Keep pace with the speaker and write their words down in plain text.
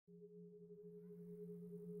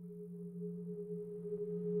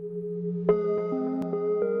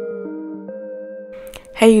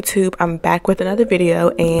Hey YouTube, I'm back with another video,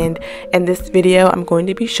 and in this video I'm going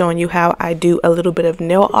to be showing you how I do a little bit of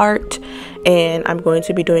nail art, and I'm going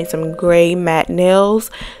to be doing some gray matte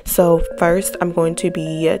nails. So first I'm going to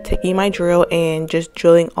be taking my drill and just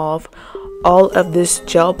drilling off all of this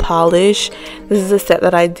gel polish. This is a set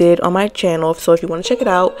that I did on my channel, so if you want to check it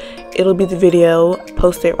out, it'll be the video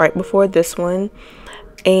posted right before this one.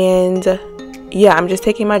 And yeah, I'm just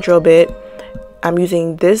taking my drill bit. I'm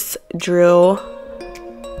using this drill.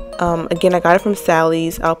 Again, I got it from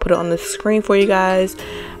Sally's. I'll put it on the screen for you guys.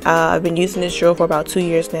 I've been using this drill for about 2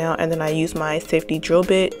 years now, and then I use my safety drill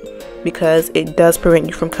bit because it does prevent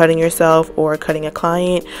you from cutting yourself or cutting a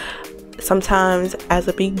client. Sometimes as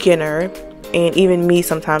a beginner, and even me,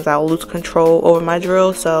 sometimes I'll lose control over my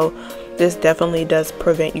drill, so this definitely does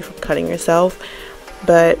prevent you from cutting yourself.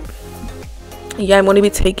 But yeah, I'm going to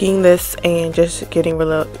be taking this and just getting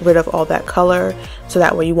rid of all that color, so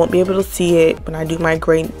that way you won't be able to see it when I do my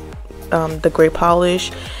the gray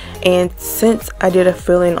polish. And since I did a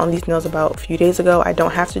fill-in on these nails about a few days ago, I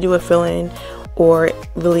don't have to do a fill-in or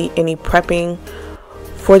really any prepping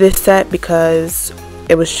for this set because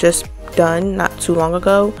it was just done not too long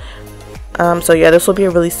ago. So yeah, this will be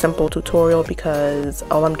a really simple tutorial because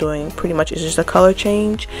all I'm doing pretty much is just a color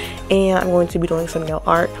change, and I'm going to be doing some nail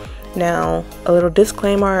art. Now, a little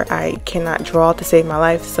disclaimer, I cannot draw to save my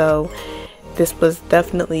life, so this was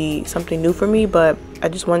definitely something new for me, but I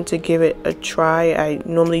just wanted to give it a try. I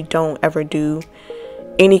normally don't ever do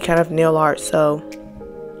any kind of nail art, so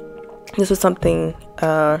this was something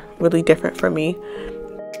really different for me.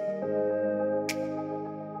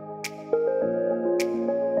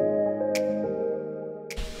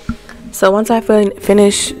 So once I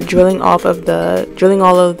finish drilling all of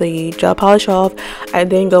the gel polish off, I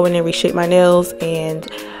then go in and reshape my nails.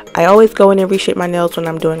 And I always go in and reshape my nails when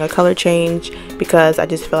I'm doing a color change because I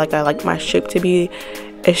just feel like I like my shape to be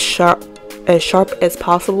as sharp as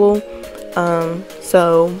possible.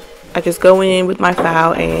 So I just go in with my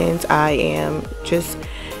file and I am just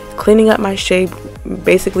cleaning up my shape.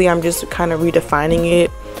 Basically, I'm just kind of redefining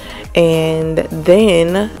it, and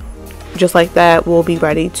then just like that, we'll be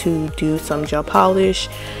ready to do some gel polish.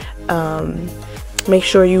 Make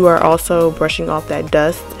sure you are also brushing off that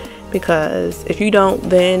dust, because if you don't,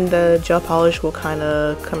 then the gel polish will kind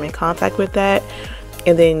of come in contact with that,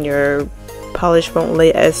 and then your polish won't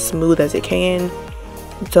lay as smooth as it can.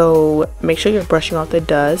 So make sure you're brushing off the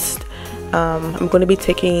dust. I'm going to be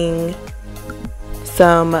taking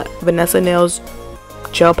some Vanessa Nailz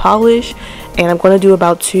gel polish, and I'm going to do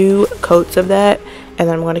about 2 coats of that, and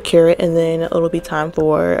then I'm going to cure it, and then it'll be time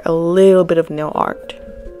for a little bit of nail art.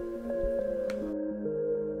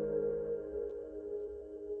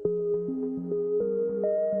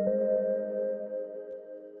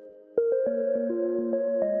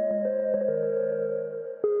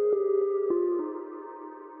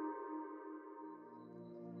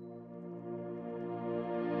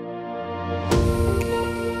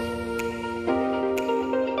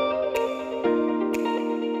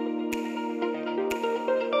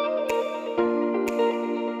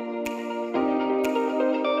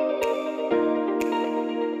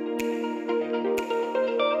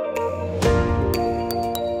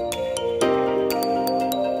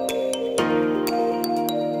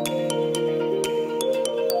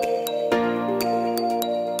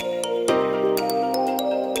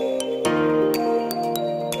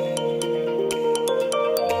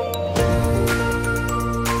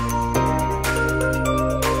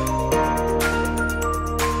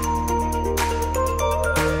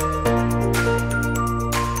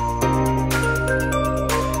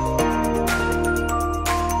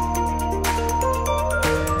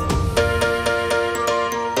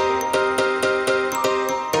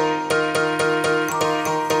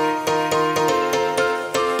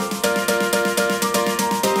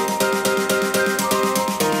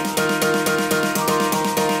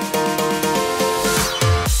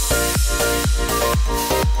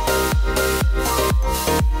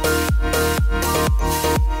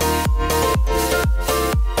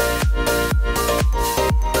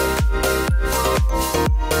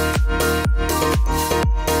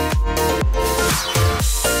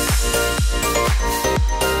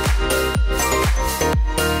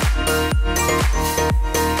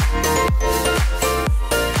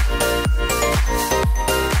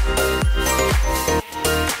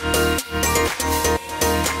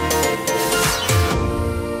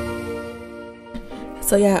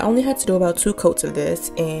 So yeah, I only had to do about 2 coats of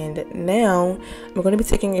this, and now I'm going to be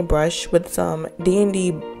taking a brush with some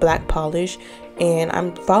D&D black polish, and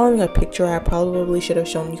I'm following a picture. I probably should have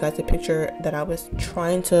shown you guys a picture that I was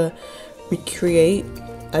trying to recreate,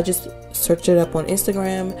 I just searched it up on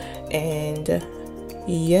Instagram, and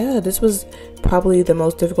yeah, this was probably the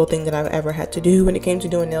most difficult thing that I've ever had to do when it came to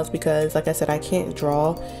doing nails, because like I said, I can't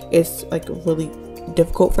draw. It's like really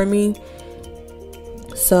difficult for me.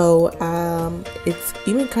 So it's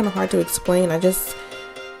even kind of hard to explain. I just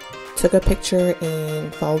took a picture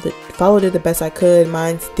and followed it the best I could.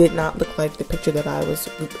 Mine did not look like the picture that I was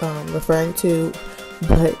referring to,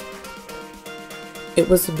 but it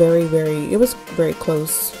was very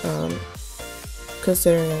close,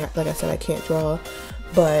 considering, like I said, I can't draw.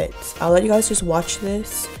 But I'll let you guys just watch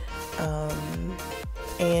this,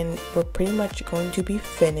 and we're pretty much going to be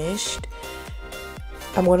finished.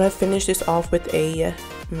 I'm going to finish this off with a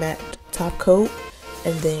matte top coat,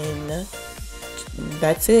 and then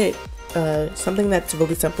that's it. Something that's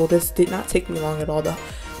really simple. This did not take me long at all. The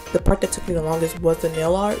part that took me the longest was the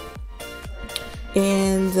nail art,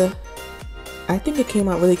 and I think it came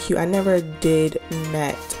out really cute. I never did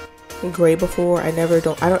matte gray before. I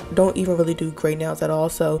don't even really do gray nails at all,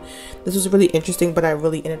 so this was really interesting, but I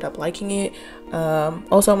really ended up liking it.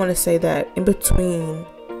 Also, I want to say that in between,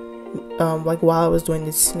 like while I was doing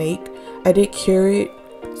this snake, I did cure it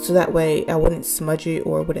so that way I wouldn't smudge it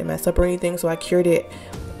or wouldn't mess up or anything. So I cured it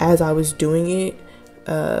as I was doing it,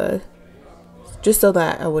 just so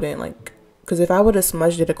that I wouldn't, like, because if I would have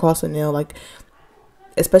smudged it across the nail, like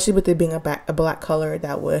especially with it being a black color,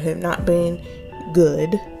 that would have not been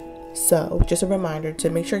good. So just a reminder to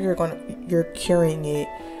make sure you're curing it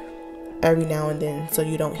every now and then, so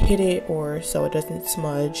you don't hit it or so it doesn't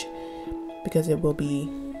smudge, because it will be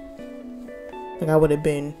like, I would have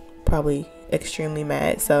been probably extremely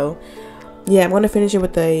mad. So yeah, I'm going to finish it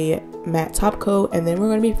with a matte top coat, and then we're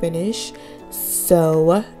going to be finished.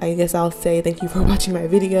 So I guess I'll say thank you for watching my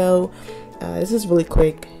video. This is really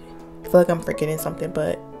quick. I feel like I'm forgetting something,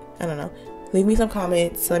 but I don't know. Leave me some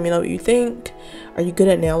comments. Let me know what you think. Are you good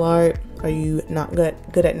at nail art? Are you not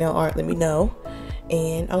good at nail art? Let me know.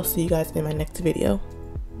 And I'll see you guys in my next video.